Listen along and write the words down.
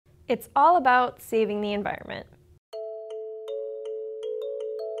It's all about saving the environment.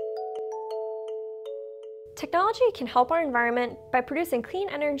 Technology can help our environment by producing clean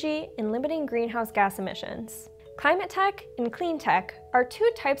energy and limiting greenhouse gas emissions. Cleantech and Cleantech are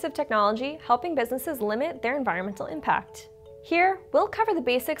two types of technology helping businesses limit their environmental impact. Here, we'll cover the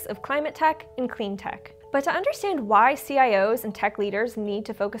basics of Cleantech and Cleantech. But to understand why CIOs and tech leaders need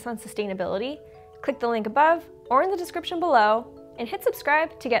to focus on sustainability, click the link above or in the description below and hit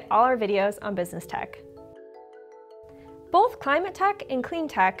subscribe to get all our videos on business tech. Both Cleantech and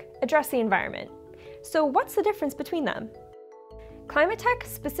Cleantech address the environment. So what's the difference between them? Cleantech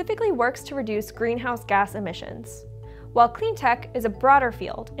specifically works to reduce greenhouse gas emissions, while Cleantech is a broader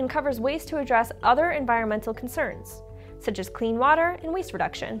field and covers ways to address other environmental concerns, such as clean water and waste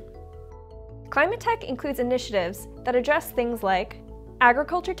reduction. Cleantech includes initiatives that address things like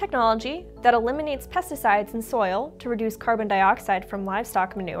agriculture technology that eliminates pesticides in soil to reduce carbon dioxide from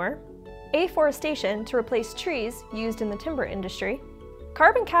livestock manure, afforestation to replace trees used in the timber industry,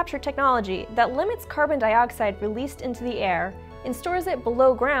 carbon capture technology that limits carbon dioxide released into the air and stores it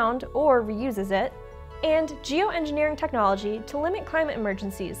below ground or reuses it, and geoengineering technology to limit climate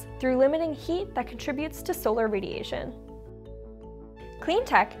emergencies through limiting heat that contributes to solar radiation.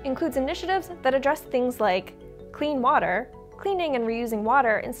 Cleantech includes initiatives that address things like clean water, cleaning and reusing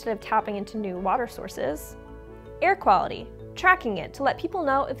water instead of tapping into new water sources, air quality, tracking it to let people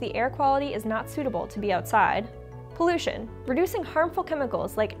know if the air quality is not suitable to be outside, pollution, reducing harmful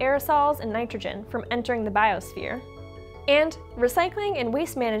chemicals like aerosols and nitrogen from entering the biosphere, and recycling and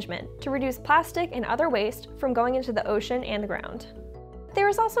waste management to reduce plastic and other waste from going into the ocean and the ground. There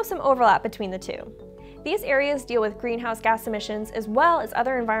is also some overlap between the two. These areas deal with greenhouse gas emissions as well as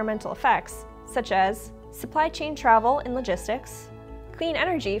other environmental effects, such as supply chain travel and logistics, clean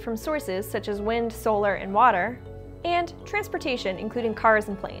energy from sources such as wind, solar, and water, and transportation, including cars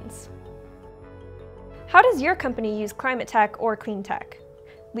and planes. How does your company use Cleantech or Cleantech?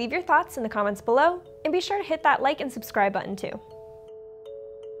 Leave your thoughts in the comments below, and be sure to hit that like and subscribe button too.